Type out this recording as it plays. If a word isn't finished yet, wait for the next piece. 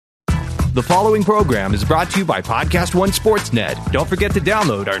The following program is brought to you by Podcast One Sportsnet. Don't forget to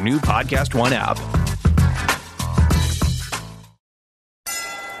download our new Podcast One app.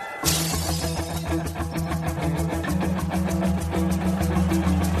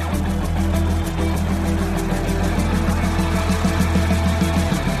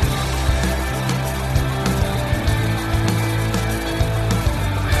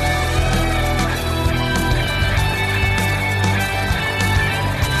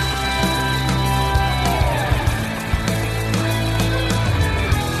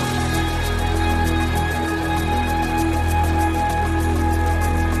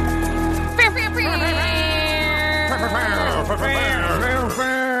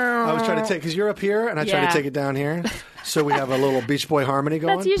 Because you're up here, and I try to take it down here, so we have a little Beach Boy harmony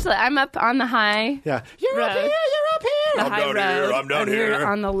going. That's usually I'm up on the high. Yeah, you're up here. You're up here. I'm down here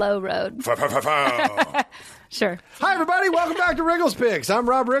on the low road. Sure. Hi, everybody. Welcome back to Wriggles Picks. I'm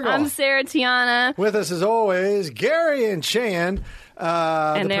Rob Riggle. I'm Sarah Tiana. With us, as always, Gary and Chan.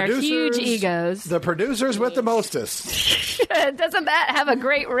 And they're huge egos. The producers with the mostest. Doesn't that have a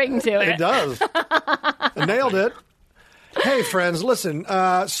great ring to it? It does. Nailed it. Hey, friends, listen.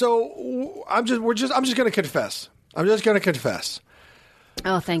 So I'm just going to confess. I'm just going to confess.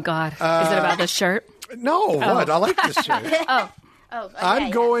 Oh, thank God. Is it about the shirt? No, what? I like this shirt.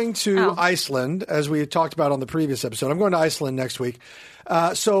 I'm going to Iceland, as we had talked about on the previous episode. I'm going to Iceland next week.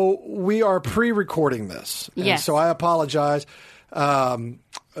 So we are pre-recording this. Yes. So I apologize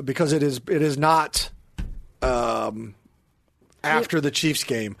because it is not after the Chiefs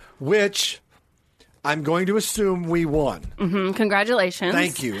game, which I'm going to assume we won. Mm-hmm. Congratulations.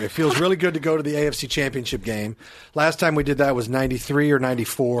 Thank you. It feels really good to go to the AFC Championship game. Last time we did that was 93 or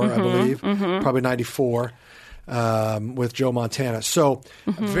 94, I believe. Mm-hmm. Probably 94 with Joe Montana. So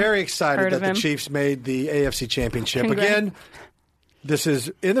very excited that the Chiefs made the AFC Championship. Again, this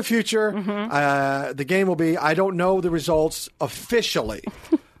is in the future. The game will be, I don't know the results officially,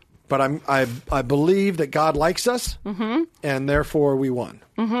 but I believe that God likes us, and therefore we won.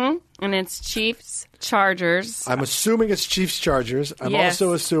 Mm-hmm. And it's Chiefs Chargers. I'm assuming it's Chiefs Chargers. I'm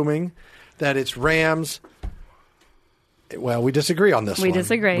also assuming that it's Rams. Well, we disagree on this one. We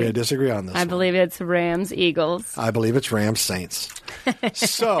disagree on this I believe it's Rams Eagles. I believe it's Rams Saints.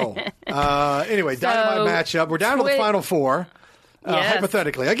 So, anyway, dynamite matchup. We're down to the Final Four. Yes.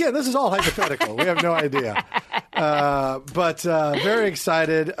 Hypothetically. Again, this is all hypothetical. We have no idea. But very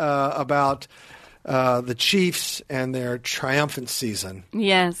excited about the Chiefs and their triumphant season.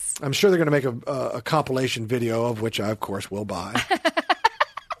 Yes. I'm sure they're going to make a compilation video, of which I, of course, will buy.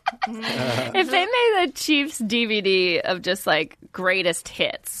 If they made the Chiefs DVD of just like greatest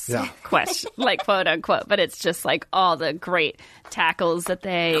hits, like quote unquote, but it's just like all the great tackles that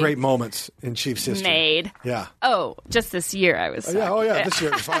they great moments in Chiefs history made. Yeah. Oh, just this year I was. This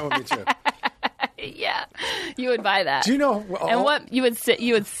year was fine with me too. Yeah, you would buy that. Do you know? And what you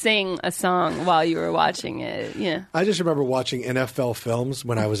would sing a song while you were watching it. Yeah. I just remember watching NFL films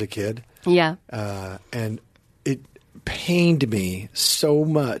when I was a kid. Yeah. And it pained me so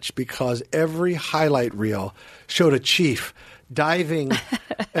much because every highlight reel showed a Chief diving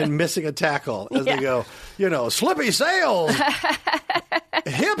and missing a tackle as they go, slippy sails,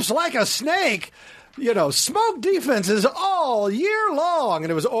 hips like a snake. Smoke defenses all year long.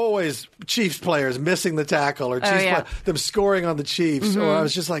 And it was always Chiefs players missing the tackle or them scoring on the Chiefs. Or I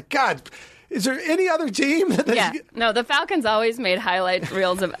was just like, God, is there any other team? No, the Falcons always made highlight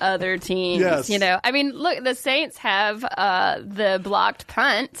reels of other teams. Yes. I mean, look, the Saints have the blocked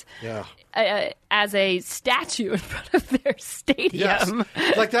punt. Yeah. As a statue in front of their stadium. Yes.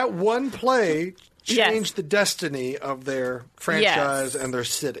 Like that one play changed the destiny of their franchise and their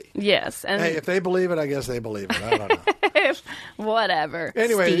city. Yes. And hey, if they believe it, I guess they believe it. I don't know. Whatever.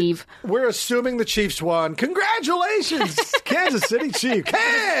 Anyway, Steve. We're assuming the Chiefs won. Congratulations, Kansas City Chiefs.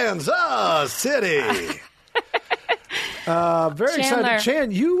 Kansas City. Very Chandler. excited.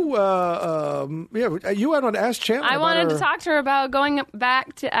 Chan, you went on to ask Chandler. I wanted to talk to her about going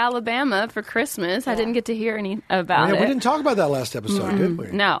back to Alabama for Christmas. I didn't get to hear any about it. We didn't talk about that last episode, did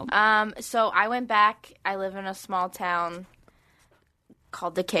we? No. So I went back. I live in a small town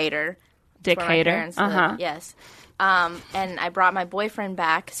called Decatur. Decatur? Live. Yes. And I brought my boyfriend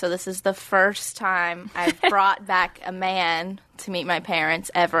back. So this is the first time I've brought back a man to meet my parents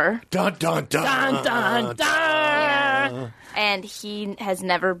ever. Dun, dun, dun. Dun, dun, dun. And he has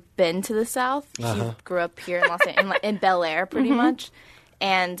never been to the South. He grew up here in Los Angeles, in Bel Air, pretty much.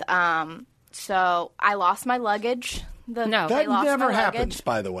 And so I lost my luggage. That never happens,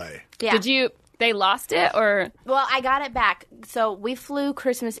 by the way. Yeah. They lost it, or? Well, I got it back. So we flew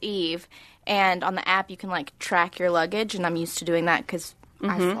Christmas Eve, and on the app you can, track your luggage, and I'm used to doing that because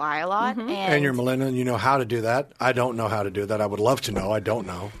I fly a lot. And you're millennial, you know how to do that. I don't know how to do that. I would love to know. I don't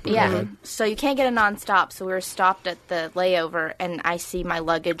know. Yeah. So you can't get a nonstop. So we were stopped at the layover, and I see my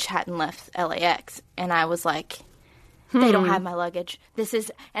luggage hadn't left LAX. And I was like, they don't have my luggage. And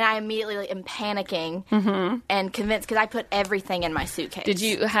I immediately am panicking and convinced, because I put everything in my suitcase. Did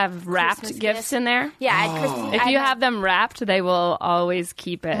you have wrapped Christmas gifts in there? Yeah. I had Christmas, If you have them wrapped, they will always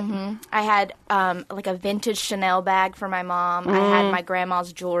keep it. I had like a vintage Chanel bag for my mom. I had my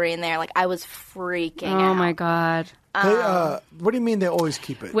grandma's jewelry in there. Like, I was freaking out. Oh, my God. What do you mean they always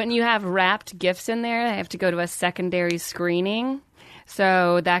keep it? When you have wrapped gifts in there, they have to go to a secondary screening.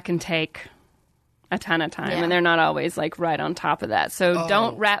 So that can take a ton of time, and they're not always like right on top of that. So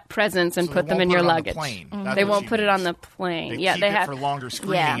don't wrap presents and put them in your luggage. They won't put it on the plane. They keep it for longer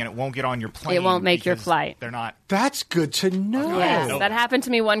screening, and it won't get on your plane. It won't make your flight. They're not. That's good to know. Yes, that happened to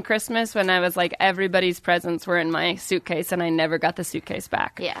me one Christmas when I was like, everybody's presents were in my suitcase, and I never got the suitcase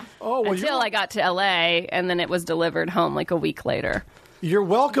back. Yeah. Until I got to LA, and then it was delivered home like a week later. You're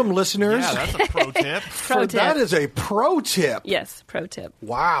welcome, listeners. Yeah, that's a pro tip. That is a pro tip. Yes, pro tip.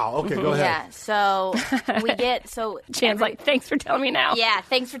 Wow. Okay, go ahead. Yeah, so we get... Chan's like, thanks for telling me now. Yeah,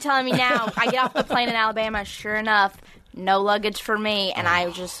 thanks for telling me now. I get off the plane in Alabama, sure enough, no luggage for me, and I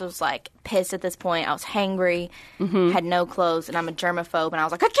just was like pissed at this point. I was hangry, had no clothes, and I'm a germaphobe, and I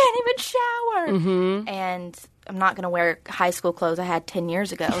was like, I can't even shower! And I'm not going to wear high school clothes I had 10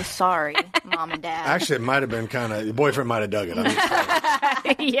 years ago. Sorry, Mom and Dad. Actually, it might have been your boyfriend might have dug it.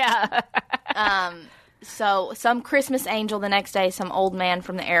 Yeah. So some Christmas angel the next day, some old man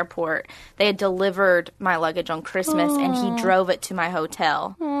from the airport, they had delivered my luggage on Christmas, and he drove it to my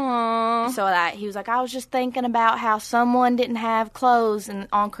hotel. Aww. So that he was like, I was just thinking about how someone didn't have clothes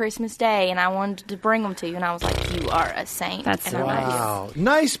on Christmas Day, and I wanted to bring them to you. And I was like, you are a saint. That's and wow.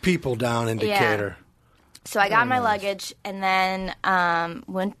 Nice people down in Decatur. So I got my luggage, and then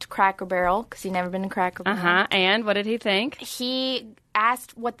went to Cracker Barrel, because he'd never been to Cracker Barrel. And what did he think? He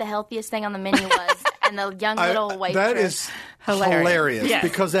asked what the healthiest thing on the menu was, and the young little waitress. That is hilarious Yes.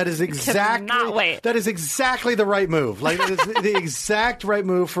 because that is exactly the right move. Like, that is the exact right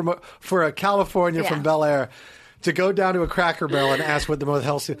move for a California from Bel Air. To go down to a Cracker Barrel and ask what the most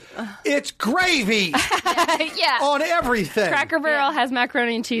healthy... It's gravy on everything. Cracker Barrel has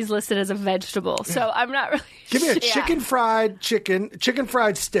macaroni and cheese listed as a vegetable, so I'm not really... Give me a chicken fried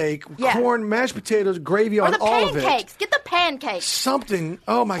steak, corn, mashed potatoes, gravy on all of it. Or the pancakes. Get the pancakes. Something.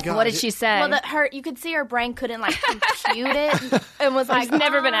 Oh, my God. What did she say? Well, you could see her brain couldn't, compute it, and was like... I've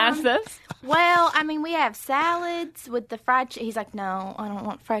never been asked this. Well, I mean, we have salads with the fried chicken. He's like, no, I don't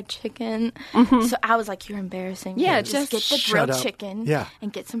want fried chicken. So I was like, you're embarrassing. Yeah, just get the grilled chicken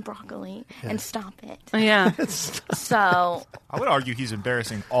and get some broccoli and stop it. Yeah. So I would argue he's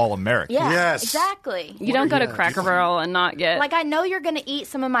embarrassing all Americans. Yeah, yes. exactly. You don't go to Cracker Barrel and not get... Like, I know you're going to eat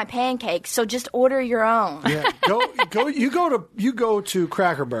some of my pancakes, so just order your own. Yeah, you go to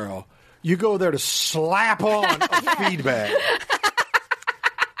Cracker Barrel. You go there to slap on a feed bag.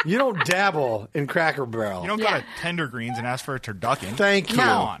 You don't dabble in Cracker Barrel. You don't go to Tender Greens and ask for a turducken. Thank you. Come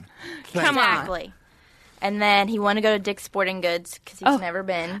on. Exactly. And then he wanted to go to Dick's Sporting Goods because he's never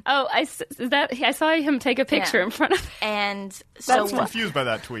been. Oh, I saw him take a picture in front of it. And so I was confused by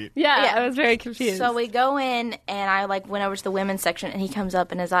that tweet. Yeah, I was very confused. So we go in, and I went over to the women's section, and he comes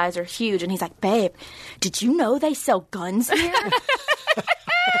up, and his eyes are huge, and he's like, "Babe, did you know they sell guns here?"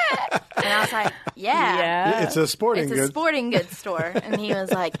 And I was like, yeah. It's a sporting goods store. And he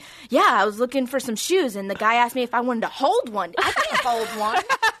was like, yeah, I was looking for some shoes, and the guy asked me if I wanted to hold one. I can't hold one.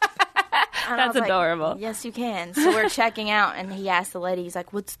 And that's adorable. Like, yes, you can. So we're checking out, and he asked the lady, he's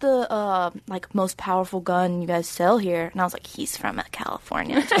like, what's the most powerful gun you guys sell here? And I was like, he's from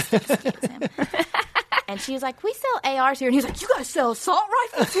California. Just excuse him. And she was like, we sell ARs here. And he was like, you guys sell assault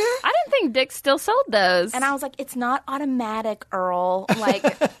rifles here? I didn't think Dick still sold those. And I was like, it's not automatic, Earl.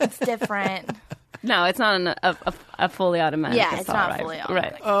 It's different. No, it's not a fully automatic. Yeah, it's not fully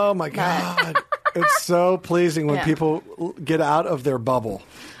automatic. Right. Oh, my God. It's so pleasing when people get out of their bubble.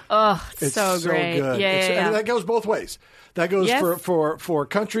 Oh, it's so great. Good. Yeah. And that goes both ways. That goes for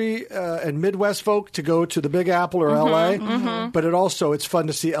country and Midwest folk to go to the Big Apple or L.A., but it's fun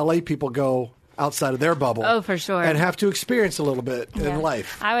to see L.A. people go outside of their bubble. Oh, for sure. And have to experience a little bit in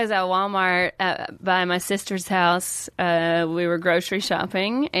life. I was at Walmart by my sister's house. We were grocery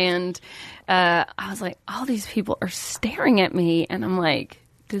shopping, and I was like, all these people are staring at me, and I'm like,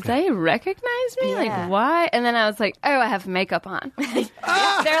 do they recognize me? Yeah. Like, why? And then I was like, oh, I have makeup on.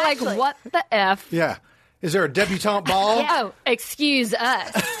 They're like, what the F? Yeah. Is there a debutante ball? Oh, excuse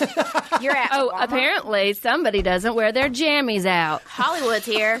us. You're at Walmart. Apparently somebody doesn't wear their jammies out. Hollywood's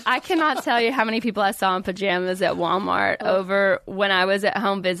here. I cannot tell you how many people I saw in pajamas at Walmart over when I was at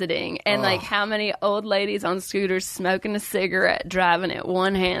home visiting, and like how many old ladies on scooters smoking a cigarette, driving it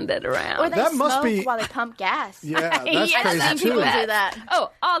one-handed around. Or they That smoke must be- while they pump gas. Yeah, that's Yes, crazy some too. People do that.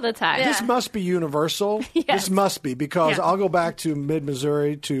 Oh, all the time. This must be universal. Yes. This must be because Yeah. I'll go back to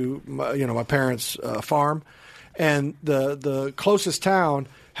mid-Missouri to my parents' farm, and the closest town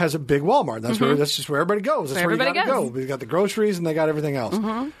has a big Walmart. That's just where everybody goes. That's where you everybody got to go. goes. They got the groceries and they got everything else.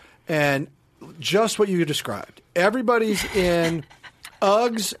 And just what you described. Everybody's in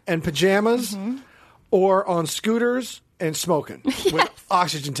Uggs and pajamas or on scooters and smoking with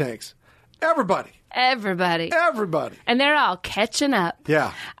oxygen tanks. Everybody. And they're all catching up.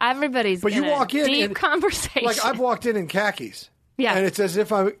 Yeah. Everybody's But you in walk a in deep and- conversation. Like I've walked in khakis. Yeah. And it's as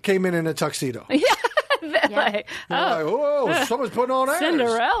if I came in a tuxedo. Like, You're like, whoa, someone's putting on airs.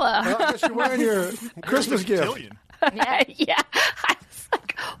 Cinderella. Well, I guess you're wearing your Christmas gift. Cotillion. Yeah. I was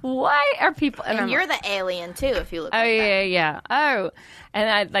like, why are people... And I'm you're like, the alien, too, if you look oh, like that. yeah. Oh, and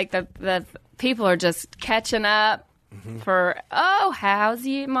I like the people are just catching up for, oh, how's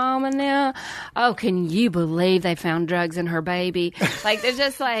you, Mama now? Oh, can you believe they found drugs in her baby? Like, there's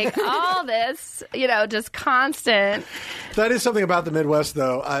just like all this, just constant. That is something about the Midwest,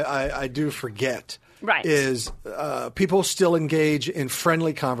 though, I do forget. Right. Is people still engage in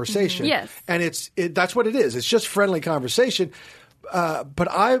friendly conversation. Yes. And that's what it is. It's just friendly conversation. But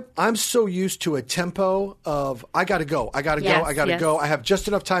I'm so used to a tempo of I got to go. I got to go. I have just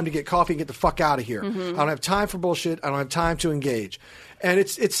enough time to get coffee and get the fuck out of here. I don't have time for bullshit. I don't have time to engage. And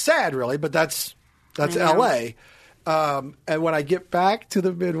it's sad, really, but that's L.A. And when I get back to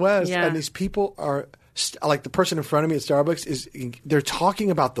the Midwest and these people are like the person in front of me at Starbucks they're talking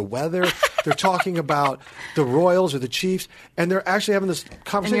about the weather. They're talking about the Royals or the Chiefs, and they're actually having this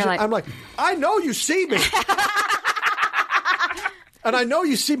conversation. like- I'm like, I know you see me. And I know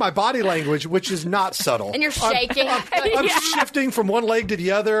you see my body language, which is not subtle. And you're shaking. I'm shifting from one leg to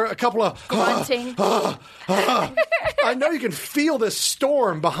the other. A couple of Grunting. I know you can feel this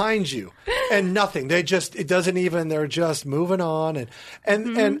storm behind you, and nothing. They're just moving on,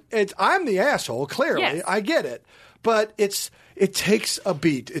 and I'm the asshole. Clearly, Yes. I get it, but it takes a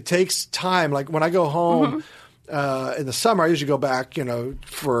beat. It takes time. Like when I go home. In the summer, I usually go back,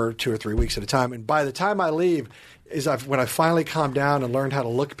 for 2 or 3 weeks at a time. And by the time I leave, when I finally calm down and learned how to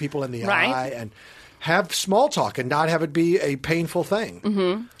look people in the eye and have small talk and not have it be a painful thing.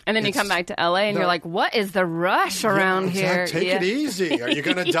 Mm-hmm. And then you come back to LA and you're like, what is the rush around here? Take it easy. Are you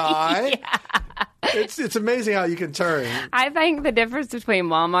going to die? It's amazing how you can turn. I think the difference between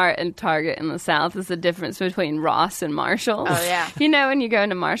Walmart and Target in the South is the difference between Ross and Marshalls. Oh, yeah. When you go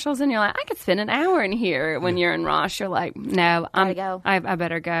into Marshalls and you're like, I could spend an hour in here. When you're in Ross, you're like, no, I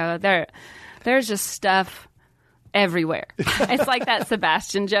better go. There's just stuff everywhere. It's like that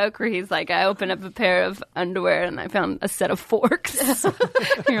Sebastian joke where he's like, I opened up a pair of underwear and I found a set of forks.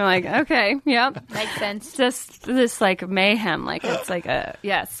 You're like, okay, yep. Makes sense. Just this like mayhem. Like it's like a,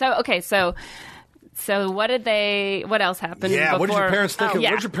 yeah. So, okay, so what else happened? Yeah, what did your parents think?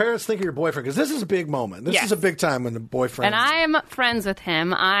 Yeah. What did your parents think of your boyfriend? Because this is a big moment. This is a big time when the boyfriend. And I am friends with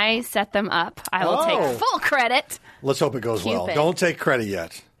him. I set them up. I will take full credit. Let's hope it goes well. Cupid. Don't take credit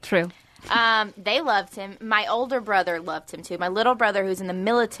yet. True. They loved him. My older brother loved him too. My little brother, who's in the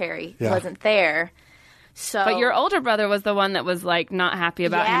military, wasn't there. So, But your older brother was the one that was like not happy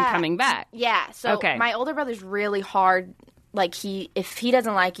about him coming back. Yeah. So Okay. my older brother's really hard. Like if he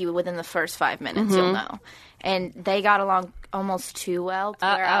doesn't like you within the first 5 minutes, you'll know. And they got along almost too well to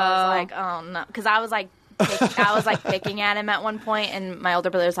where I was like, oh no, because I was like picking at him at one point, and my older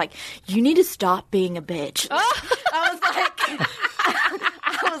brother was like, "You need to stop being a bitch." I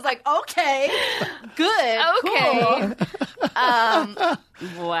was like, okay, good, Okay. cool.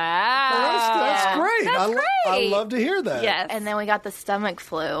 Wow. That's great. I love to hear that. Yes. And then we got the stomach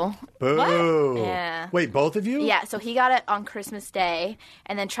flu. Boo. Yeah. Wait, both of you? Yeah, so he got it on Christmas Day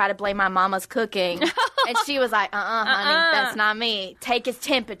and then tried to blame my mama's cooking. And she was like, honey, that's not me. Take his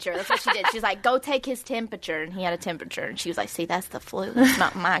temperature. That's what she did. She's like, go take his temperature. And he had a temperature. And she was like, see, that's the flu. That's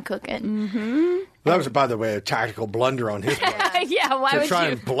not my cooking. Mm-hmm. That was, by the way, a tactical blunder on his part. Yeah, why To would try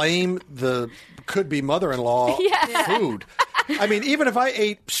you? and blame the could-be mother-in-law food. I mean, even if I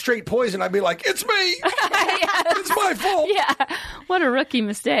ate straight poison, I'd be like, it's me. It's my fault. Yeah. What a rookie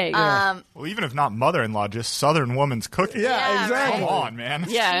mistake. Well, even if not mother-in-law, just Southern woman's cooking. Yeah, exactly. Come on, man.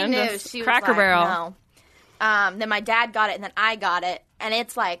 yeah, She and knew. just She was Cracker like, Barrel. no. Then my dad got it, and then I got it. And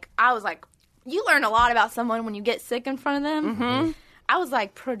it's like, I was like, you learn a lot about someone when you get sick in front of them. Mm-hmm. I was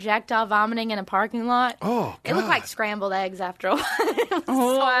like projectile vomiting in a parking lot. Oh, It looked God. like scrambled eggs after a while. It was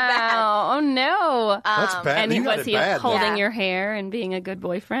so Wow. bad. Oh, no. That's bad. And You got was it he bad, holding Yeah. your hair and being a good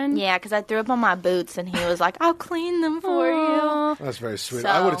boyfriend? Yeah, because I threw up on my boots, and he was like, "I'll clean them for you." That's very sweet. So-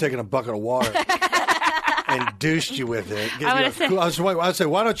 I would have taken a bucket of water and douched you with it. Give I you would've said- I'd say,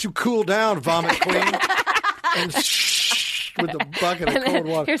 why don't you cool down, vomit queen? And with the bucket of cold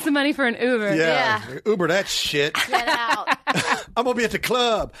water. Here's some money for an Uber. Yeah. Uber that shit. Get out. I'm going to be at the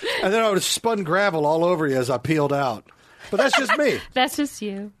club. And then I would have spun gravel all over you as I peeled out. But that's just me. That's just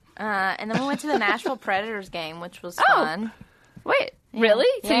you. And then we went to the Nashville Predators game, which was fun. Wait, really?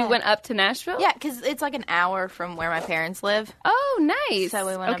 So Yeah. you went up to Nashville? Yeah, because it's like an hour from where my parents live. Oh, nice. So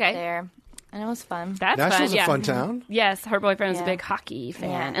we went okay. up there, and it was fun. That's Nashville's fun. a Yeah. fun town. Yes, her boyfriend is a Yeah. big hockey fan,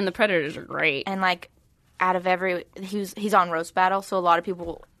 Yeah. and the Predators are great. And like, out of every, he's on Roast Battle, so a lot of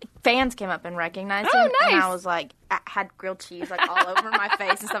people, fans came up and recognized Oh, him. And nice. I was like, I had grilled cheese like all over my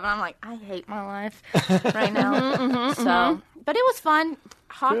face and stuff, and I'm like, I hate my life right now. But it was fun.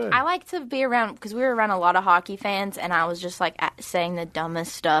 Good. I like to be around, because we were around a lot of hockey fans, and I was just like saying the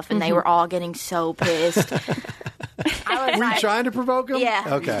dumbest stuff, and they were all getting so pissed. I was Were you like, trying to provoke him? Yeah.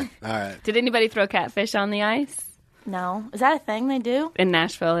 Okay. All right. Did anybody throw catfish on the ice? no. Is that a thing they do? In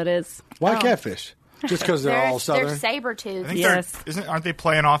Nashville, it is. Why catfish? Just because they're all They're southern? saber-toothed. I think Yes. aren't they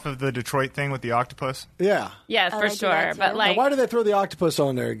playing off of the Detroit thing with the octopus? Yeah. Yeah, Oh, for they do that sure. too? But Now, like, why did they throw the octopus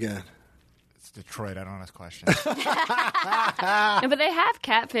on there again? It's Detroit. I don't ask questions. no, but they have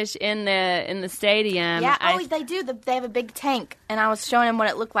catfish in the stadium. Yeah, they do. They have a big tank, and I was showing him what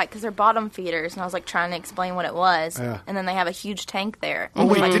it looked like because they're bottom feeders, and I was like trying to explain what it was. Yeah. And then they have a huge tank there, Oh, wait,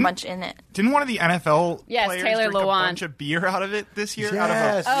 with like a didn't- bunch in it. Didn't one of the NFL Yes, players Taylor drink a Lewan. bunch of beer out of it this year?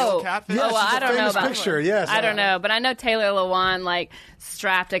 Yes. Out of a real Oh. catfish? Yes, well, it's I a don't know famous about picture. Yes. I don't know, but I know Taylor Lewan like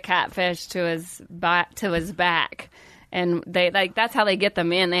strapped a catfish to his back, and they like that's how they get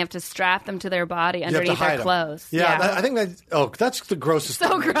them in. They have to strap them to their body You have to underneath hide their 'em. clothes. Yeah, I think that's the grossest So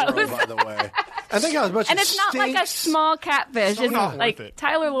thing in the world, gross. by the way. I think how much And it it's not like a stinks. small catfish. So It's not like worth it.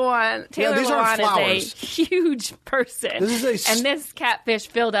 Taylor Yeah, these aren't Lewan flowers. is a huge person. This is and this catfish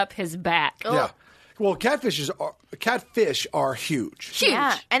filled up his back. Yeah. Well, catfish are huge. Huge.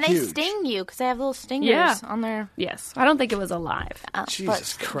 Yeah, and they Huge. sting you because they have little stingers Yeah. on their. Yes. I don't think it was alive.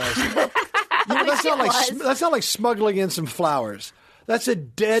 Jesus Christ. That's not like smuggling in some flowers. That's a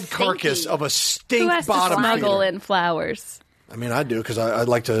dead carcass of a Who stink has to bottom smuggle feeder. in flowers I mean, I do because I'd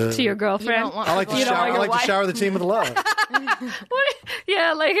like to. to your girlfriend? You don't want- I like to You don't shower. want I your like to wife- shower the team with love. What?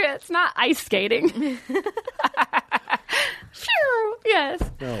 Yeah, like it's not ice skating. Phew, yes.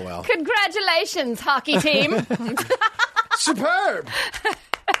 Oh well. Congratulations, hockey team. Superb.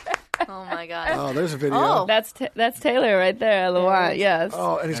 Oh my god! Oh, there's a video. Oh. That's Taylor right there, Lewan. Yes.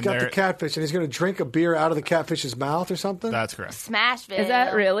 Oh, and he's And got the they're- catfish, and he's going to drink a beer out of the catfish's mouth or something. That's correct. Smash video. Is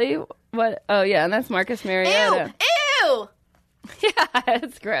that really what? Oh yeah, and that's Marcus Ew! Mariota. Ew! Yeah,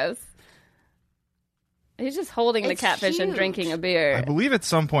 it's gross. He's just holding the It's catfish and huge. drinking a I beer. believe at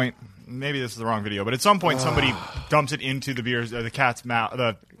some point, maybe this is the wrong video, but at some point somebody dumps it into the beer's, the cat's mouth,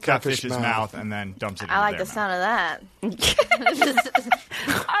 the Catfish catfish's mouth. mouth, and then dumps it. I into like their the mouth. sound of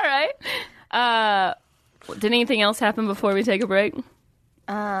that. All right. Did anything else happen before we take a break?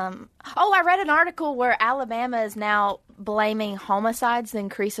 I read an article where Alabama is now blaming homicides, the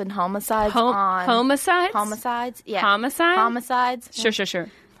increase in homicides on Homicides? homicides. Yeah, Homicide? homicides, Sure.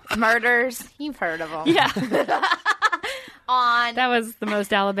 murders. You've heard of them. Yeah. On That was the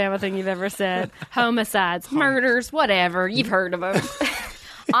most Alabama thing you've ever said. Homicides, murders, whatever. You've heard of them.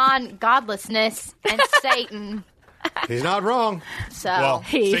 on godlessness and Satan. He's not wrong. So Well,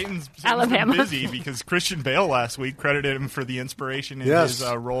 Hey, Satan's Alabama. been busy because Christian Bale last week credited him for the inspiration in Yes.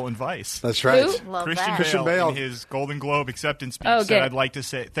 his role in Vice. That's right. Who? love Christian that. Christian Bale, Bale. in his Golden Globe acceptance speech Oh, said, good. "I'd like to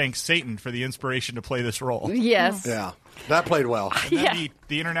say thanks Satan for the inspiration to play this role." Yes. Yeah, that played well. And then Yeah.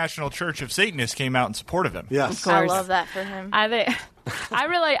 the International Church of Satanists came out in support of him. Yes. I course. love that for him. I think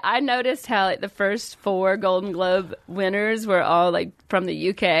I noticed how like, the first 4 Golden Globe winners were all like from the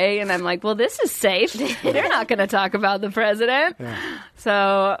UK, and I'm like, well, this is safe. They're not going to talk about the president.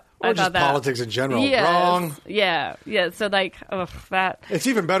 So Or I just thought that politics in general. Yes. Wrong. Yeah. So like, that. It's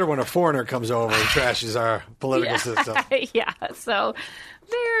even better when a foreigner comes over and trashes our political system. Yeah. So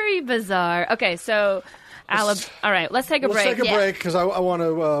very bizarre. Okay. So. All right, let's take a Let's break. take a break because I want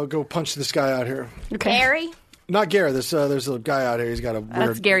to go punch this guy out here. Okay. Gary, Not Gary. There's a guy out here. He's got a weird.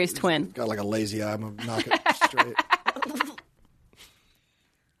 That's Gary's twin. Got like a lazy eye. I'm gonna knock it straight.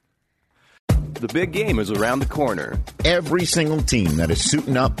 The big game is around the corner. Every single team that is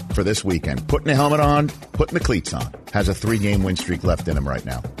suiting up for this weekend, putting a helmet on, putting the cleats on, has a 3-game win streak left in him right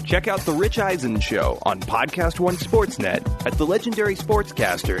now. Check out The Rich Eisen Show on Podcast One Sportsnet as the legendary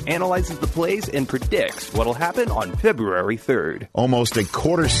sportscaster analyzes the plays and predicts what'll happen on February 3rd. Almost a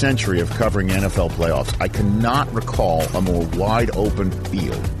quarter century of covering NFL playoffs. I cannot recall a more wide open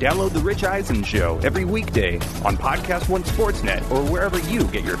field. Download The Rich Eisen Show every weekday on Podcast One Sportsnet or wherever you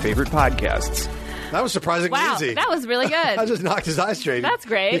get your favorite podcasts. That was surprisingly easy. That was really good. I just knocked his eye straight. That's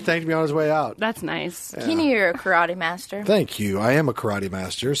great. He thanked me on his way out. That's nice. Yeah. He knew you're a karate master. Thank you. I am a karate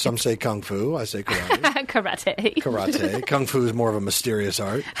master. Some say kung fu. I say karate. Karate. Karate. Kung fu is more of a mysterious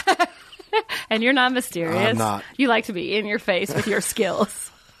art. And you're not mysterious. I'm not. You like to be in your face with your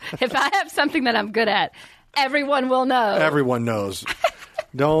skills. If I have something that I'm good at, everyone will know. Everyone knows.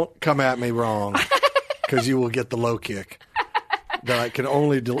 Don't come at me wrong, because you will get the low kick. That I can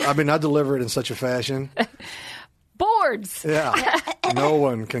only I deliver it in such a fashion. Boards. Yeah. No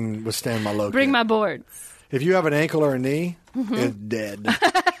one can withstand my low kick. Bring my boards. If you have an ankle or a knee, it's dead.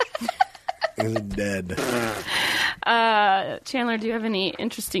 It's dead. Chandler, do you have any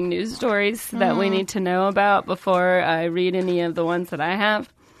interesting news stories that we need to know about before I read any of the ones that I have?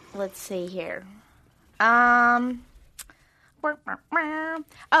 Let's see here. A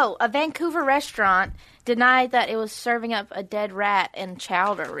Vancouver restaurant denied that it was serving up a dead rat in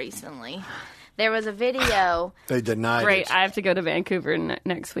chowder recently. There was a video. They denied Great. it. I have to go to Vancouver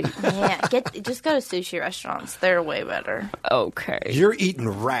next week. Yeah, just go to sushi restaurants. They're way better. Okay. You're eating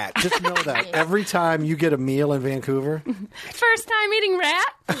rat. Just know that. Every time you get a meal in Vancouver. First time eating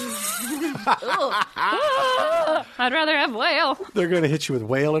rat? I'd rather have whale. They're going to hit you with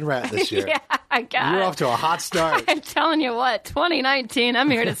whale and rat this year. Yeah, I got You're it. off to a hot start. I'm telling you what, 2019,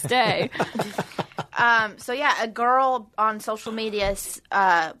 I'm here to stay. A girl on social media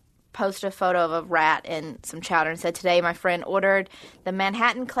posted a photo of a rat and some chowder and said, "Today my friend ordered the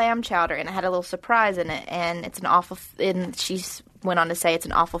Manhattan clam chowder and it had a little surprise in it, and it's an awful." And she went on to say, "It's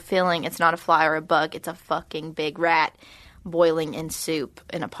an awful feeling. It's not a fly or a bug. It's a fucking big rat boiling in soup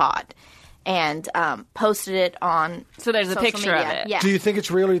in a pot." And posted it on. So there's a social picture media. of it. Yeah. Do you think it's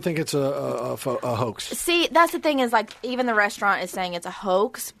real or do you think it's a hoax? See, that's the thing is, like, even the restaurant is saying it's a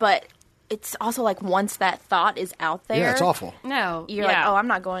hoax, but it's also like once that thought is out there, Yeah, it's awful. No. You're like, oh, I'm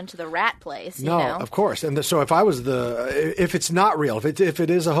not going to the rat place. No, you know? of course. And so if I was if it's not real, if it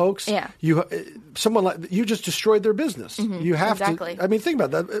is a hoax, Yeah. someone like you just destroyed their business. You have exactly. to. I mean, think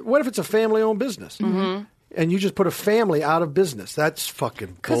about that. What if it's a family-owned business, and you just put a family out of business? That's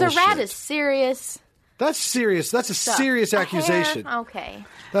fucking bullshit. Because a rat is serious. That's serious. That's a serious accusation. Okay.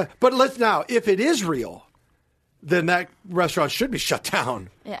 But if it is real, then that restaurant should be shut down.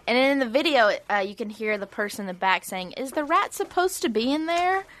 Yeah, and in the video, you can hear the person in the back saying, "Is the rat supposed to be in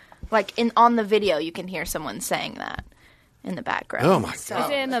there?" Like on the video, you can hear someone saying that in the background. Oh my God! Is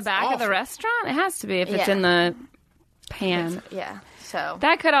it in the back of the restaurant? It has to be if it's Yeah. in the pan. Yeah. So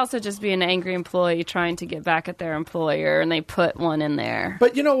That could also just be an angry employee trying to get back at their employer, and they put one in there.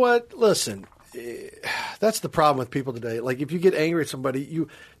 But you know what? Listen, that's the problem with people today. Like, if you get angry at somebody,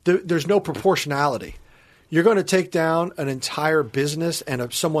 there's no proportionality. You're going to take down an entire business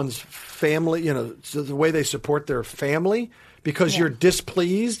and someone's family, the way they support their family because you're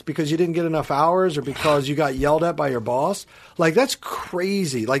displeased because you didn't get enough hours or because you got yelled at by your boss. Like, that's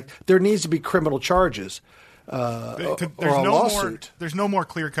crazy. Like, there needs to be criminal charges or a lawsuit. There's no more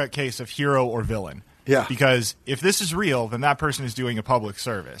clear-cut case of hero or villain. Yeah. Because if this is real, then that person is doing a public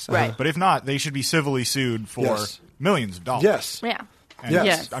service. Right. But if not, they should be civilly sued for millions of dollars. Yes. yeah. And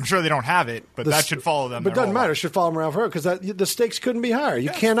Yes. I'm sure they don't have it, but that should follow them. But it their doesn't whole matter. It life. should follow them around forever because the stakes couldn't be higher. You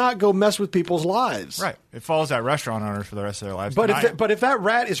cannot go mess with people's lives. Right. It follows that restaurant owners for the rest of their lives. But And if that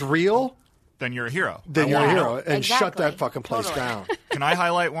rat is real, then you're a hero. then I you're a wanna hero know. and shut Exactly. that fucking place Totally. down. Can I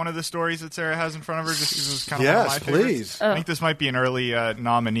highlight one of the stories that Sarah has in front of her? Just because it was kind of one of Yes, my favorites? please. I think this might be an early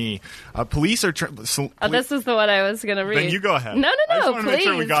nominee. Police are. This is the one I was going to read. Then you go ahead. No, I just wanted please. to make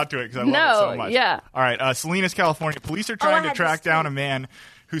sure we got to it because I love it so much. Yeah. All right. Salinas, California. Police are trying to had track this down too. a man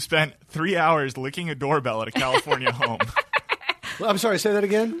who spent 3 hours licking a doorbell at a California home. I'm sorry, say that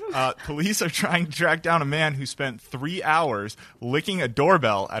again? Police are trying to track down a man who spent 3 hours licking a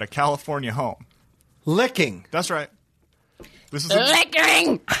doorbell at a California home. Licking. That's right. This is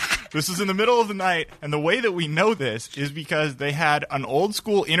Licking! This is in the middle of the night, and the way that we know this is because they had an old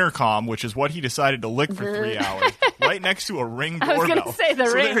school intercom, which is what he decided to lick for 3 hours, right next to a Ring I was doorbell. gonna say the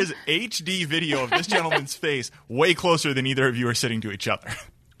so Ring. there is HD video of this gentleman's face way closer than either of you are sitting to each other.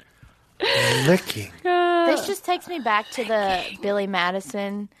 Licking. This just takes me back to the Billy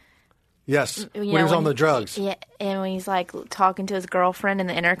Madison Yes, You when know, he was on the drugs. Yeah, and when he's like talking to his girlfriend in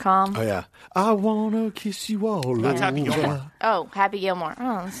the intercom. Oh, yeah. I want to kiss you all That's Happy over. Gilmore. Oh, Happy Gilmore.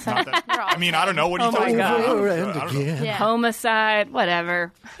 Oh, so Not that- we're all I mean, I don't know. What are you Oh my talking about? God. Over I and don't know. again. Yeah. Homicide,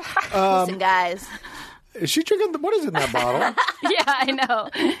 whatever. Listen, guys. Is she drinking? What is in that bottle? Yeah, I know.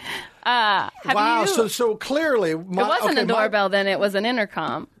 Have Wow. you- So clearly, it wasn't a doorbell then, it was an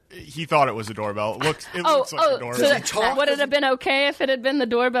intercom. He thought it was a doorbell. It looks like a doorbell. So talk? would it have been okay if it had been the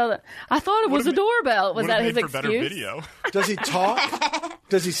doorbell? I thought it was a doorbell. Was Would've that his made for better excuse? video. Does he talk?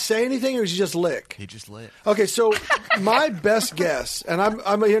 Does he say anything, or does he just lick? He just lit. Okay, so my best guess, and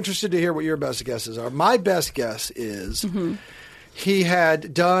I'm interested to hear what your best guesses are. My best guess is he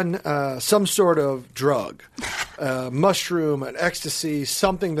had done some sort of drug, mushroom, an ecstasy,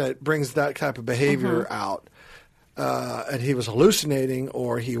 something that brings that type of behavior out. And he was hallucinating,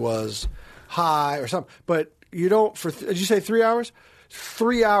 or he was high, or something. But you don't. Did you say 3 hours?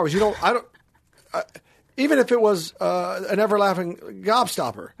 3 hours. You don't. I don't. Even if it was an everlasting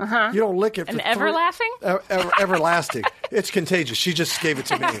gobstopper, you don't lick it. For everlasting. It's contagious. She just gave it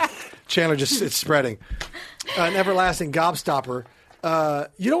to me. Chandler it's spreading. An everlasting gobstopper.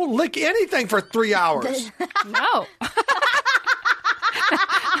 You don't lick anything for 3 hours. No.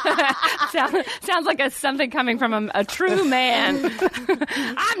 Sounds like something coming from a true man.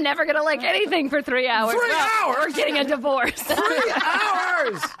 I'm never going to lick anything for 3 hours. 3 hours? We're getting a divorce. 3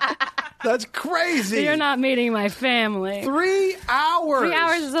 hours. That's crazy. You're not meeting my family. 3 hours. 3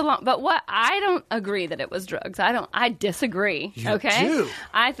 hours is a long. But what I don't agree that it was drugs. I disagree. You okay. do.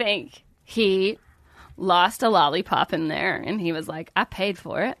 I think he lost a lollipop in there, and he was like, "I paid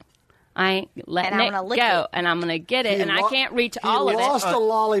for it. I ain't letting And I'm it gonna lick go, it." and I'm going to get it, and I can't reach all of He it." lost a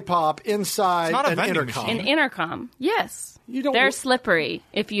lollipop inside It's not a an vending intercom. machine. An intercom, yes. You don't- They're slippery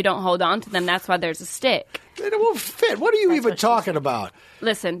if you don't hold on to them. That's why there's a stick. It won't fit. What are you even talking about?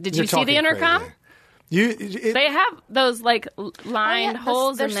 Listen, did You're you see the talking intercom? crazy. They have those like lined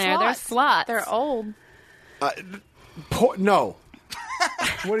holes in there. They're slots. They're old. No.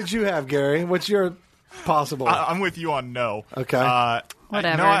 What did you have, Gary? What's your possible? I'm with you on no. Okay.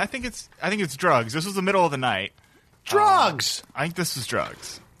 Whatever. No, I think it's drugs. This was the middle of the night. Drugs. I think this was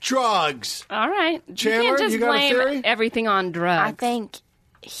drugs. Drugs. All right. Chandler, you can't just you got a blame theory? everything on drugs. I think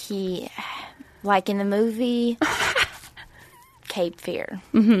he, like in the movie Cape Fear.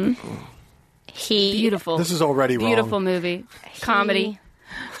 Mm-hmm. He beautiful. This is already wrong. beautiful movie. Comedy.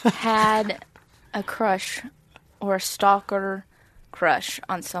 had a crush or a stalker crush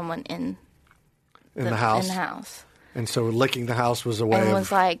on someone in the house. In the house. And so licking the house was a way And of...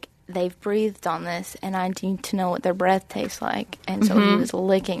 was like, they've breathed on this, and I need to know what their breath tastes like. And so he was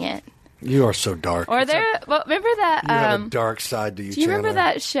licking it. You are so dark. Or there. Well, remember that? You have a dark side to you, do you remember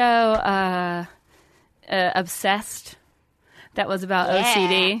Chandler. that show, Obsessed? That was about Yeah.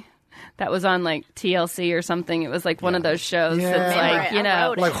 OCD. That was on like TLC or something. It was like one of those shows Yeah. that's Remember like, it. you I know.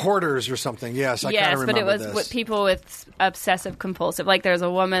 wrote it. Like hoarders or something. Yes, I kind Yes, of but remember it was this. with people with obsessive compulsive. Like there's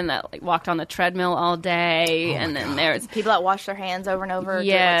a woman that like walked on the treadmill all day, and then there's People that wash their hands over and over, do it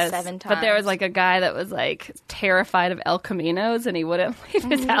yes, like 7 times. but there was like a guy that was like terrified of El Caminos, and he wouldn't leave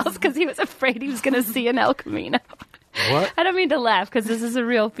his house because he was afraid he was going to see an El Camino. What? I don't mean to laugh because this is a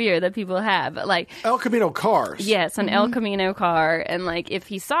real fear that people have, but like. El Camino cars. Yes, an El Camino car, and like if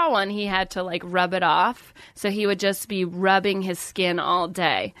he saw one, he had to like rub it off. So he would just be rubbing his skin all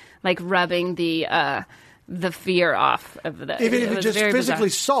day, like rubbing the fear off of the. Even it if he was just very physically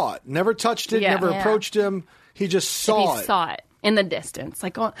bizarre. saw it, never touched it, Yeah. never Yeah. approached him, he just saw He it. saw it in the distance,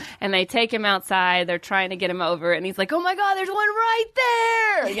 like, oh, and they take him outside. They're trying to get him over, and he's like, "Oh my God, there's one right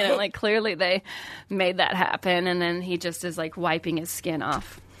there!" You know, like clearly they made that happen, and then he just is like wiping his skin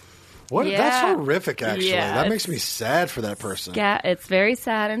off. What? Yeah. That's horrific, actually. Yeah, that it's- makes me sad for that person. Yeah, it's very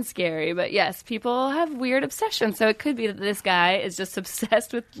sad and scary, but yes, people have weird obsessions. So it could be that this guy is just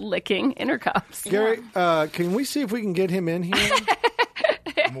obsessed with licking intercoms. Gary, can we see if we can get him in here?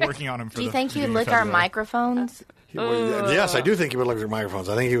 I'm working on him for Do you the think he'd beginning of lick our February. microphones? Yes, I do think he would lick the microphones.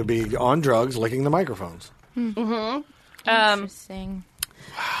 I think he would be on drugs licking the microphones. Interesting.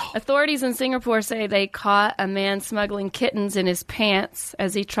 Authorities in Singapore say they caught a man smuggling kittens in his pants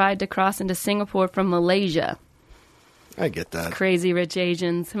as he tried to cross into Singapore from Malaysia. I get that. Crazy rich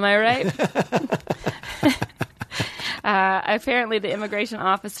Asians, am I right? Apparently, the immigration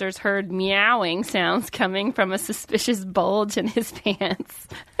officers heard meowing sounds coming from a suspicious bulge in his pants.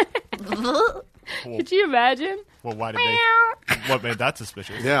 Could you imagine? Well, why did Meow. what made that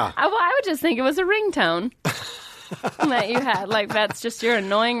suspicious? Yeah. I would just think it was a ringtone that you had. Like, that's just your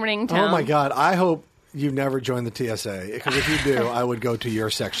annoying ringtone. Oh, my God. I hope you never joined the TSA. Because if you do, I would go to your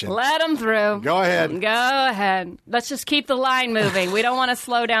section. Let them through. Go ahead. Go ahead. Let's just keep the line moving. We don't want to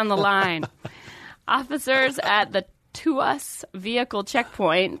slow down the line. Officers at the Tuas vehicle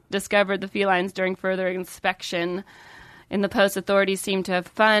checkpoint discovered the felines during further inspection. In the post, authorities seemed to have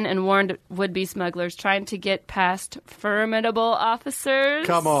fun and warned would-be smugglers trying to get past formidable officers.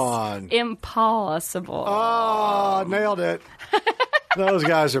 Come on. Impossible. Oh, nailed it. Those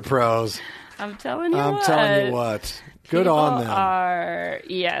guys are pros. I'm telling you I'm telling you what. Good People on them.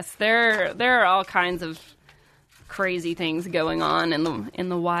 Yes, there are all kinds of crazy things going on in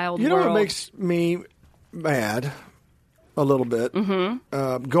the wild world. You know what makes me mad? A little bit.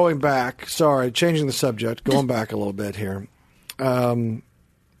 Mm-hmm. Going back, changing the subject, going back a little bit here.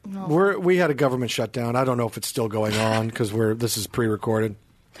 We had a government shutdown. I don't know if it's still going on because this is pre-recorded.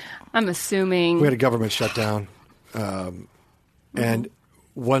 I'm assuming. We had a government shutdown. And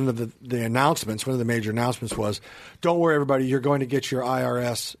one of the major announcements was, don't worry, everybody, you're going to get your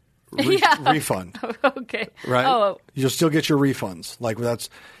IRS refund. Okay. Right? Oh. You'll still get your refunds. Like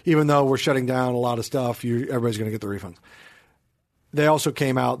even though we're shutting down a lot of stuff, everybody's going to get the refunds. They also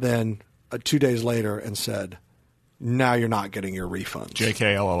came out then 2 days later and said, now you're not getting your refunds.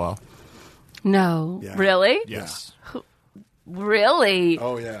 JK, LOL. No. Yeah. Really? Yes. Really?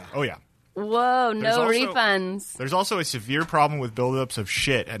 Oh, yeah. Oh, yeah. Whoa, no refunds. There's also a severe problem with buildups of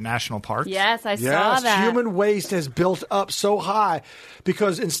shit at national parks. Yes, I saw that. Human waste has built up so high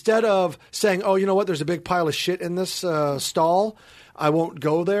because instead of saying, oh, you know what, there's a big pile of shit in this stall, I won't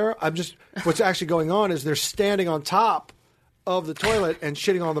go there. What's actually going on is they're standing on top of the toilet and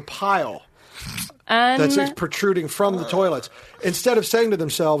shitting on the pile that's protruding from the toilets. Instead of saying to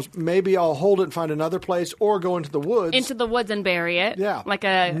themselves, maybe I'll hold it and find another place or go into the woods. Into the woods and bury it. Yeah. Like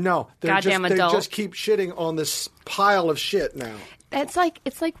a goddamn adult. They just keep shitting on this pile of shit now. It's like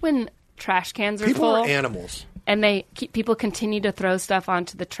when trash cans are People full. are animals. And people continue to throw stuff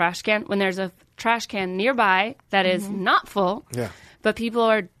onto the trash can when there's a trash can nearby that is not full. Yeah. But people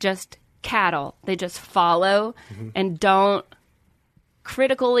are just cattle. They just follow and don't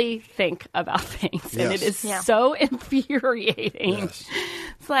critically think about things. Yes. And it is so infuriating. Yes.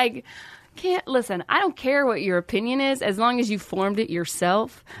 It's like, listen, I don't care what your opinion is as long as you formed it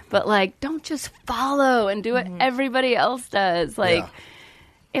yourself. But, don't just follow and do what everybody else does.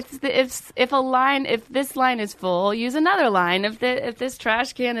 If this line is full, use another line. If this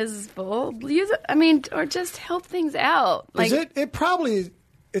trash can is full, use it. I mean, or just help things out.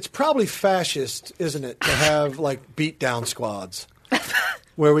 It's probably fascist, isn't it, to have beat down squads.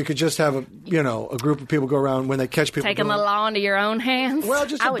 Where we could just have a group of people go around when they catch people taking the law into your own hands. Well,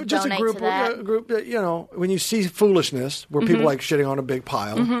 just a group that, when you see foolishness where people shitting on a big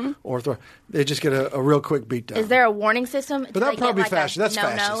pile or they just get a real quick beat down. Is there a warning system? But that'd probably be fascist. That's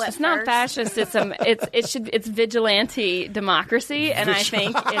fascist. It's not fascist. It's vigilante democracy, and I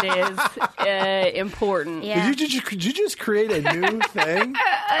think it is important. Yeah. Did you just create a new thing?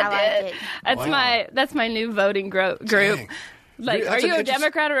 I like it. That's my new voting group. Dang. Are you a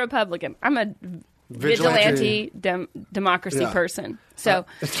Democrat or Republican? I'm a vigilante democracy person. So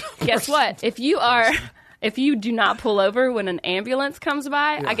guess what? If you do not pull over when an ambulance comes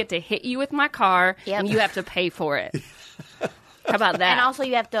by, I get to hit you with my car, and you have to pay for it. How about that? And also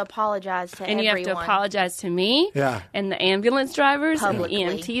you have to apologize to everyone. And you have to apologize to me and the ambulance drivers publicly.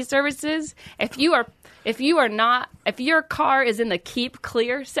 And the EMT services. If your car is in the keep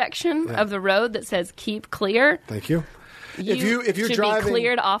clear section of the road that says keep clear. Thank you. If you're should driving, be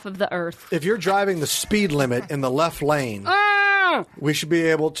cleared off of the earth. If you're driving the speed limit in the left lane, we should be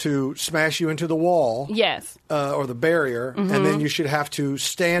able to smash you into the wall. Yes. Or the barrier, and then you should have to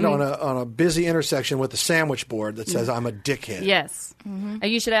stand on a busy intersection with a sandwich board that says "I'm a dickhead." Yes. And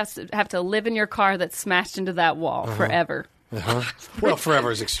you should have to live in your car that's smashed into that wall forever. Well,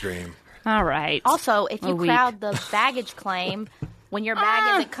 forever is extreme. All right. Also, if you crowd the baggage claim when your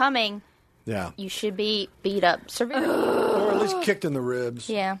bag isn't coming. Yeah. You should be beat up severely. Or at least kicked in the ribs.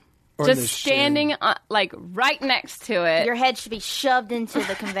 Yeah. Or just standing right next to it. Your head should be shoved into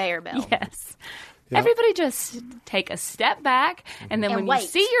the conveyor belt. Yes. Yep. Everybody just take a step back, and then when you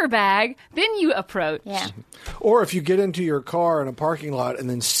see your bag, then you approach. Yeah. Or if you get into your car in a parking lot and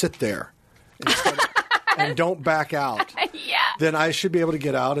then sit there and don't back out, then I should be able to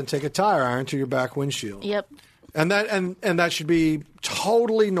get out and take a tire iron to your back windshield. Yep. And that should be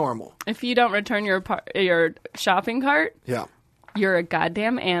totally normal. If you don't return your shopping cart, you're a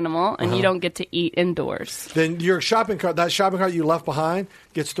goddamn animal, and you don't get to eat indoors. Then your shopping cart you left behind,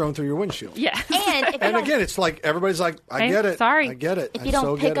 gets thrown through your windshield. Yeah. And again, it's like everybody's like, I get it. Sorry. I get it. If you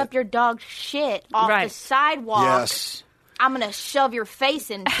don't pick up your dog's shit off the sidewalk. Yes. I'm going to shove your face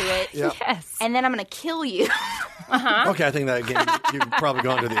into it. Yes. And then I'm going to kill you. Okay, I think that again, you've probably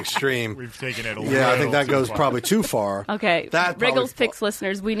gone to the extreme. We've taken it a little Yeah, I think that too goes far. probably too far. Okay, Wriggles Picks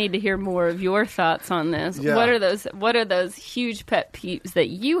listeners, we need to hear more of your thoughts on this. Yeah. What are those huge pet peeves that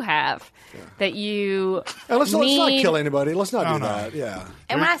you have that you And let's not need? kill anybody. Let's not do no. that. Yeah.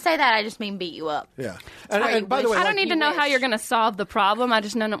 And when I say that, I just mean beat you up. Yeah. And by the way, I don't like, need to know how you're going to solve the problem. I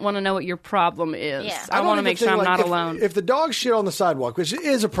just want to know what your problem is. Yeah. I don't want to even make sure think, I'm like, not alone. If the dog shit on the sidewalk, which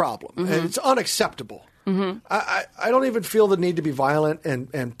is a problem, and it's unacceptable, I don't even feel the need to be violent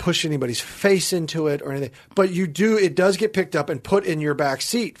and push anybody's face into it or anything. But it does get picked up and put in your back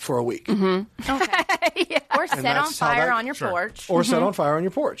seat for a week. Okay. Or set on that's how fire that- on your porch. Or set on fire on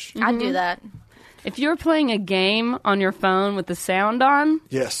your porch. I'd do that. If you're playing a game on your phone with the sound on,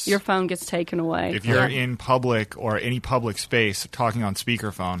 Yes. your phone gets taken away. If you're in public or any public space talking on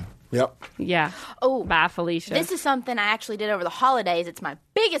speakerphone. Yep. Yeah. Oh, Bye, Felicia. this is something I actually did over the holidays. It's my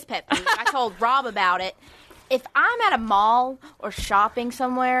biggest pet peeve. I told Rob about it. If I'm at a mall or shopping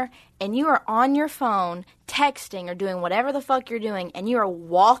somewhere and you are on your phone texting or doing whatever the fuck you're doing and you are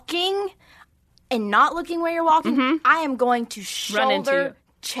walking and not looking where you're walking, I am going to Run into you. shoulder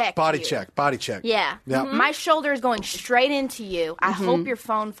check Body you. check. Yeah. Yep. My shoulder is going straight into you. I hope your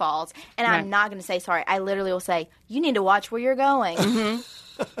phone falls. And Right. I'm not going to say sorry. I literally will say, you need to watch where you're going.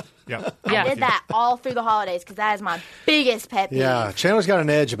 Yeah. Yeah. I did that all through the holidays because that is my biggest pet peeve. Yeah. Chandler's got an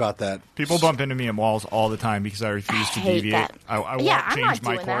edge about that. People bump into me at malls all the time because I refuse to hate deviate. that. I won't Yeah, I'm not change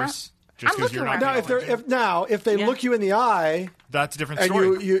my doing that. course just I'm because you're looking not. right Now, if they look you in the eye, That's a different and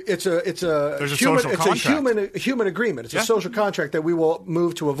story. it's a There's a human, social it's contract. a human agreement. It's Yeah. a social contract that we will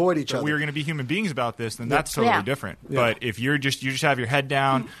move to avoid each If other. we were going to be human beings about this, then that's totally Yeah. different. But if you just have your head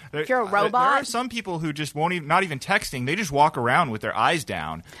down, If you're a robot. There are some people who just won't even, not even texting. They just walk around with their eyes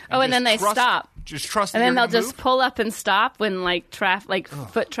down. and then they just stop. Just trust. And that then you're they'll gonna just move. pull up and stop when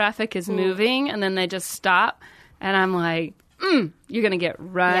foot traffic is moving, and then they just stop. And I'm like, you're going to get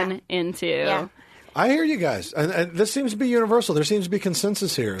run into. Yeah. I hear you guys, and this seems to be universal. There seems to be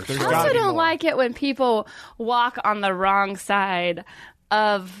consensus here. There's I gotta also be don't more. like it when people walk on the wrong side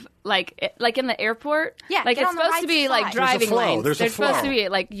of like in the airport. Yeah, like get it's on the supposed right to be side. like There's a driving flow. lanes. There's a They're supposed flow. to be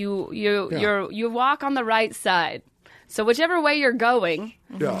like you walk on the right side. So whichever way you're going,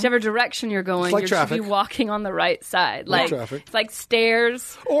 Yeah. whichever direction you're going, like you should traffic. be walking on the right side. Like Like traffic. it's like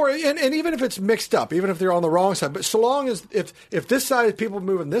stairs. Or and even if it's mixed up, even if they're on the wrong side, but so long as if this side is people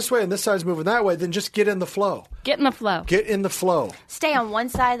moving this way and this side's moving that way, then just get in the flow. Get in the flow. Get in the flow. Stay on one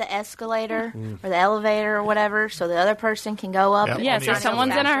side of the escalator or the elevator or whatever so the other person can go up. Yep, Yeah, on the so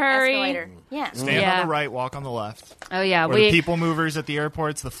someone's in a hurry. Escalator. Yeah. Stand Yeah. on the right, walk on the left. Oh yeah, Or the people movers at the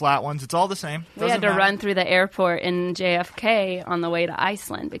airports, the flat ones. It's all the same. We had to run through the airport in JFK on the way to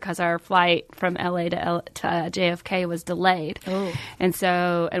Iceland because our flight from LA to JFK was delayed. Oh.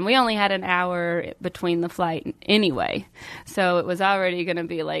 And we only had an hour between the flight anyway. So it was already going to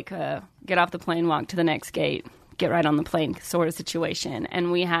be like get off the plane, walk to the next gate, get right on the plane sort of situation.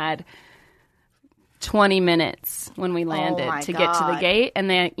 And we had 20 minutes when we landed my to get to the God. gate, and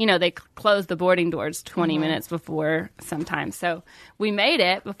then they close the boarding doors 20 minutes before sometimes. So we made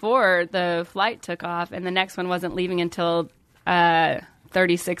it before the flight took off, and the next one wasn't leaving until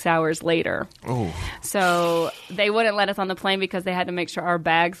 36 hours later. Oh, So they wouldn't let us on the plane because they had to make sure our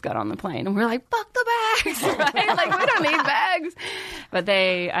bags got on the plane, and we're like, fuck the bags, right? Like we don't need bags. But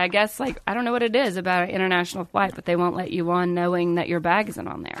I guess I don't know what it is about an international flight, but they won't let you on knowing that your bag isn't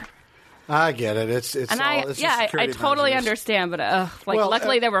on there. I get it. It's And all, it's just I security totally measures. understand, but Well,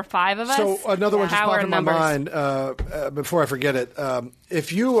 luckily there were 5 of us. So another one just Power popped in my numbers. mind before I forget it.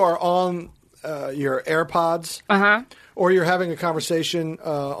 If you are on your AirPods or you're having a conversation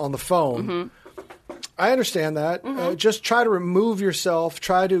on the phone, I understand that. Just try to remove yourself.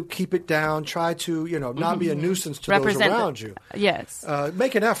 Try to keep it down. Try to not be a nuisance to those around you. Yes.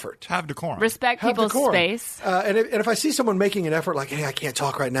 Make an effort. have decorum. Respect Have people's decorum. space. And if I see someone making an effort, like, hey, I can't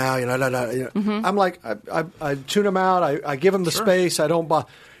talk right now, I'm like, I tune them out. I give them the space. I don't bother.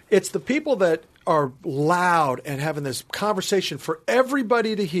 It's the people that are loud and having this conversation for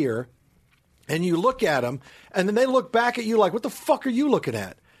everybody to hear, and you look at them, and then they look back at you like, what the fuck are you looking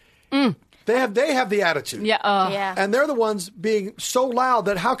at? They have the attitude. Yeah. Yeah. And they're the ones being so loud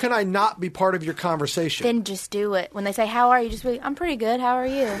that how can I not be part of your conversation? Then just do it. When they say, how are you? Just be, I'm pretty good. How are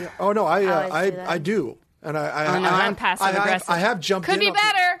you? Oh no, always do that. I do, and I'm passive aggressive. I have jumped. Could in be on-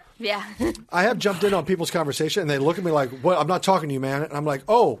 better. Yeah. I have jumped in on people's conversation, and they look at me like, "What? I'm not talking to you, man." And I'm like,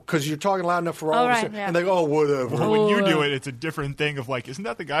 "Oh, because you're talking loud enough for all of us." right, yeah. And they go, "Oh, whatever." Or when you do it, it's a different thing of like, isn't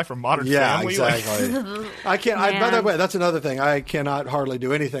that the guy from Modern Yeah, Family? Like, exactly. I can't. By Yeah. the way, that's another thing. I cannot hardly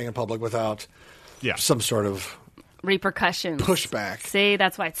do anything in public without yeah. some sort of repercussions. Pushback. See,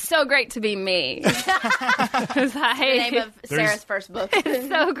 that's why it's so great to be me. 'Cause The name of Sarah's first book. It's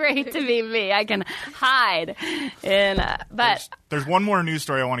so great to be me. I can hide. And there's one more news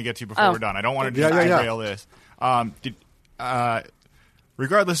story I want to get to before we're done. I don't want to derail this.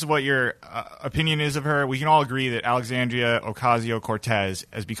 Regardless of what your opinion is of her, we can all agree that Alexandria Ocasio-Cortez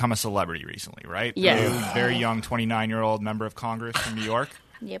has become a celebrity recently, right? Yes. A very young 29-year-old member of Congress from New York.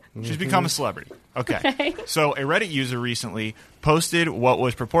 Yep. She's become a celebrity. Okay. So a Reddit user recently posted what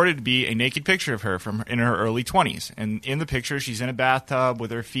was purported to be a naked picture of her from in her early 20s. And in the picture, she's in a bathtub with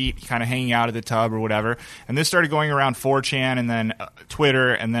her feet kind of hanging out of the tub or whatever. And this started going around 4chan and then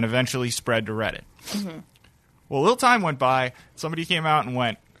Twitter and then eventually spread to Reddit. Mm-hmm. Well, a little time went by. Somebody came out and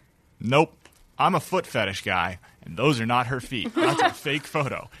went, nope, I'm a foot fetish guy, and those are not her feet. That's a fake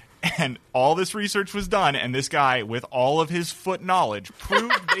photo. And all this research was done, and this guy, with all of his foot knowledge,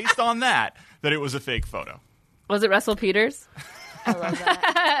 proved based on that it was a fake photo. Was it Russell Peters? I love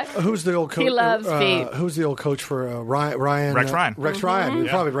that. Who's the old coach? He loves feet. Who's the old coach for Ryan? Rex Ryan. Rex Ryan.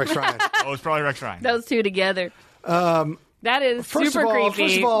 Probably Rex Ryan. Oh, it's probably Rex Ryan. Those two together. That is super creepy.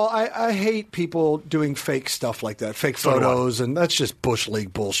 First of all, I hate people doing fake stuff like that, fake photos, and that's just Bush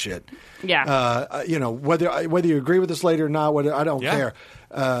League bullshit. Yeah. Whether you agree with us later or not, I don't care.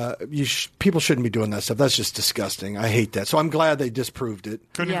 People shouldn't be doing that stuff. That's just disgusting. I hate that. So I'm glad they disproved it.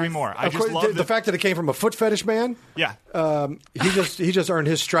 Couldn't agree more. I of just course, love the fact that it came from a foot fetish man. Yeah. He just earned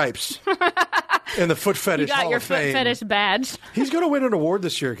his stripes in the foot fetish You got Hall your of foot Fame. fetish badge. He's going to win an award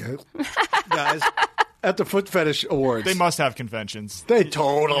this year, guys. At the Foot Fetish Awards. They must have conventions. They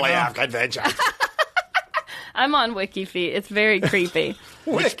totally have conventions. I'm on WikiFeet. It's very creepy.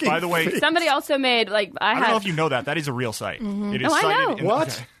 Which, by the way, somebody also made I don't know if you know that. That is a real site. Mm-hmm. It is I cited know. What?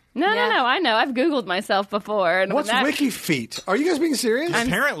 Okay. No, I know. I've Googled myself before. And What's WikiFeet? Are you guys being serious?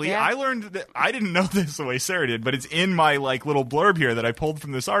 Apparently, I learned that I didn't know this the way Sarah did, but it's in my little blurb here that I pulled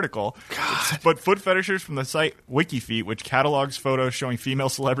from this article. But foot fetishers from the site WikiFeet, which catalogs photos showing female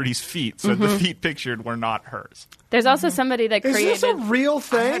celebrities' feet, said the feet pictured were not hers. There's also somebody that created. Is this a real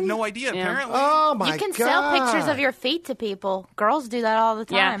thing? I had no idea. Yeah. Apparently, Oh my god! You can sell pictures of your feet to people. Girls do that all the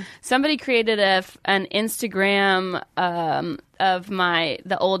time. Yeah, somebody created an Instagram of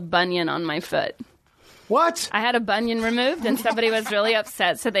the old bunion on my foot. What? I had a bunion removed, and somebody was really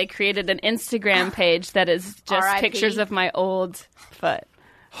upset, so they created an Instagram page that is just R.I.P. pictures of my old foot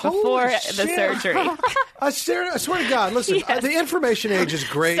before Holy the shit. surgery. I swear to God, listen, Yes. the information age is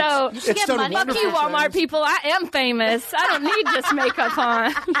great. So, it's get done money. Fuck wonderful you, Walmart things. people. I am famous. I don't need just makeup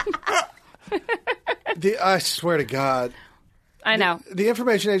on. I swear to God. I know. The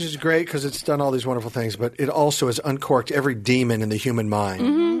information age is great because it's done all these wonderful things, but it also has uncorked every demon in the human mind.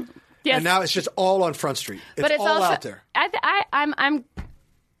 Mm-hmm. Yes. And now it's just all on Front Street. It's all also, out there. I'm.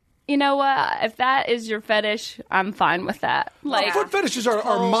 You know what? If that is your fetish, I'm fine with that. Foot fetishes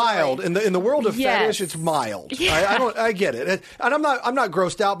are mild in the world of Yes. fetish. It's mild. Yeah. I get it, and I'm not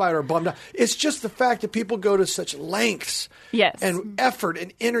grossed out by it or bummed out. It's just the fact that people go to such lengths, Yes. and effort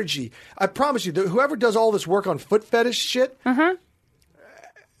and energy. I promise you, whoever does all this work on foot fetish shit,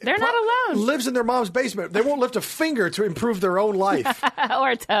 They're not alone. lives in their mom's basement. They won't lift a finger to improve their own life, Or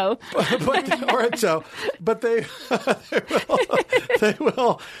a toe. or a toe. But they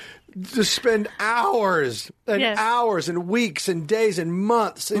will just spend hours and Yes. hours and weeks and days and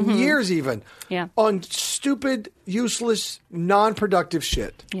months and years even Yeah. on stupid, useless, non-productive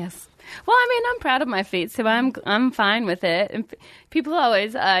shit. Yes. Well, I mean, I'm proud of my feet, so I'm fine with it. And people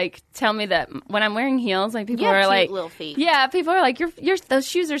always tell me that when I'm wearing heels, people You have are cute like, little feet. Yeah, people are like, your those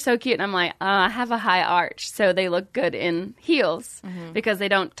shoes are so cute, and I'm like, I have a high arch, so they look good in heels because they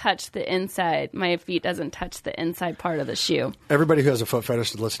don't touch the inside. My feet doesn't touch the inside part of the shoe. Everybody who has a foot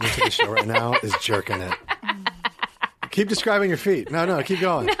fetish listening to the show right now is jerking it. Keep describing your feet. No, keep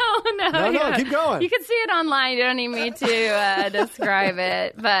going. No, keep going. You can see it online. You don't need me to describe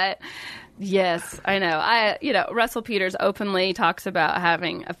it, but. Yes, I know. Russell Peters openly talks about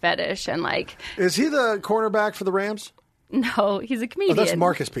having a fetish and Is he the cornerback for the Rams? no, he's a Oh, comedian. that's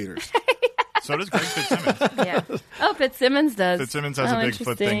Marcus Peters. so does Greg Fitzsimmons. Yeah. Oh, Fitzsimmons does. Fitzsimmons has a big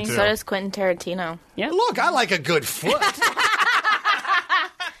foot thing, interesting. too. So does Quentin Tarantino. Yeah. Look, I like a good foot.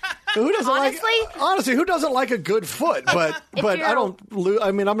 Who doesn't honestly, who doesn't like a good foot? But you're I don't.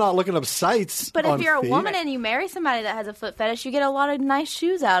 I'm not looking up sites. But if on you're a feet. woman and you marry somebody that has a foot fetish, you get a lot of nice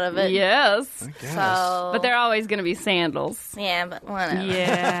shoes out of it. Yes. Yes. So, But they're always going to be sandals. yeah, but whatever.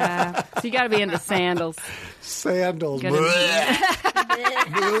 Yeah. So you got to be into sandals. Sandals. Gotta be- Blech.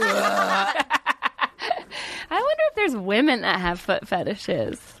 I wonder if there's women that have foot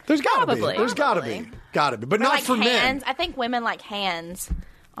fetishes. There's got to be. Probably. There's got to be. Got to be. But Or not like for hands. men. I think women like hands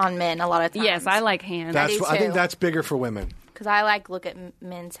on men a lot of times. Yes, I like hands. I think too. that's bigger for women. Because I look at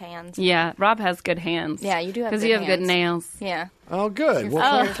men's hands. Yeah, Rob has good hands. Yeah, you do have good because you have good hands. nails. Yeah. Oh, good. Your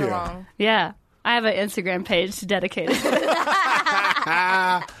Well, fingers thank you. are long. Yeah, I have an Instagram page dedicated to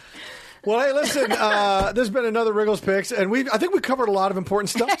it. Well, hey, listen, there's been another Wriggles Picks, and I think we covered a lot of important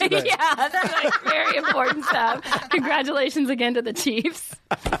stuff today. Yeah, that's like very important stuff. Congratulations again to the Chiefs.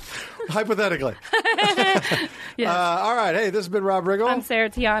 Hypothetically. Yes. All right. Hey, this has been Rob Riggle. I'm Sarah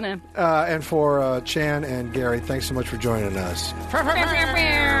Tiana. And for Chan and Gary, thanks so much for joining us.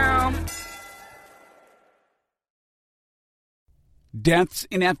 Deaths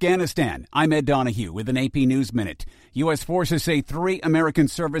in Afghanistan. I'm Ed Donahue with an AP News Minute. U.S. forces say 3 American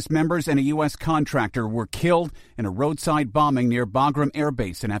service members and a U.S. contractor were killed in a roadside bombing near Bagram Air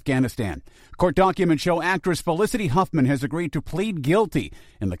Base in Afghanistan. Court documents show actress Felicity Huffman has agreed to plead guilty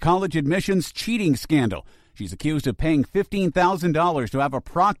in the college admissions cheating scandal. She's accused of paying $15,000 to have a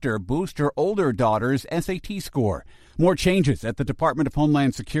proctor boost her older daughter's SAT score. More changes at the Department of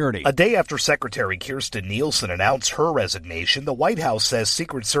Homeland Security. A day after Secretary Kirstjen Nielsen announced her resignation, the White House says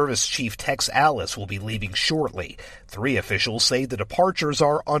Secret Service Chief Tex Alice will be leaving shortly. 3 officials say the departures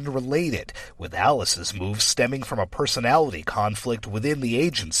are unrelated, with Alice's move stemming from a personality conflict within the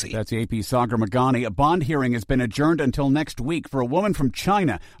agency. That's AP Sagar Magani. A bond hearing has been adjourned until next week for a woman from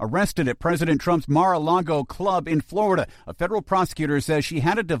China arrested at President Trump's Mar-a-Lago club in Florida. A federal prosecutor says she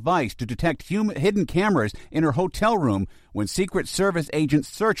had a device to detect hidden cameras in her hotel room when Secret Service agents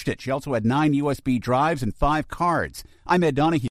searched it. She also had 9 USB drives and 5 cards. I'm Ed Donahue.